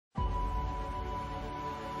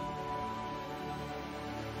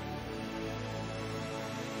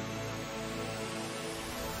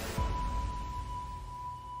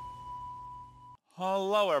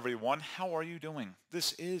Hello everyone, how are you doing?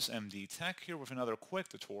 This is MD Tech here with another quick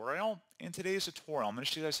tutorial. In today's tutorial, I'm going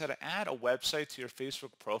to show you guys how to add a website to your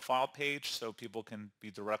Facebook profile page so people can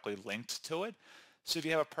be directly linked to it. So if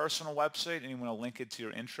you have a personal website and you want to link it to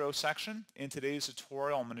your intro section, in today's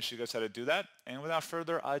tutorial, I'm going to show you guys how to do that. And without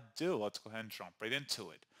further ado, let's go ahead and jump right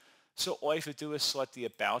into it. So all you have to do is select the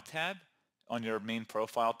About tab on your main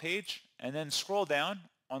profile page and then scroll down.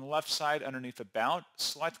 On the left side underneath About,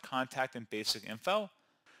 select Contact and Basic Info.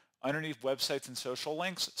 Underneath Websites and Social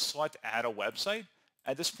Links, select Add a Website.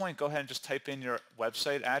 At this point, go ahead and just type in your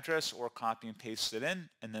website address or copy and paste it in,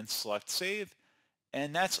 and then select Save.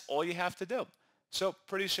 And that's all you have to do. So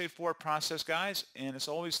pretty straightforward process, guys. And as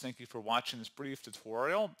always, thank you for watching this brief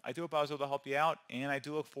tutorial. I do hope I was able to help you out, and I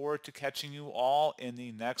do look forward to catching you all in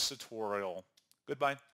the next tutorial. Goodbye.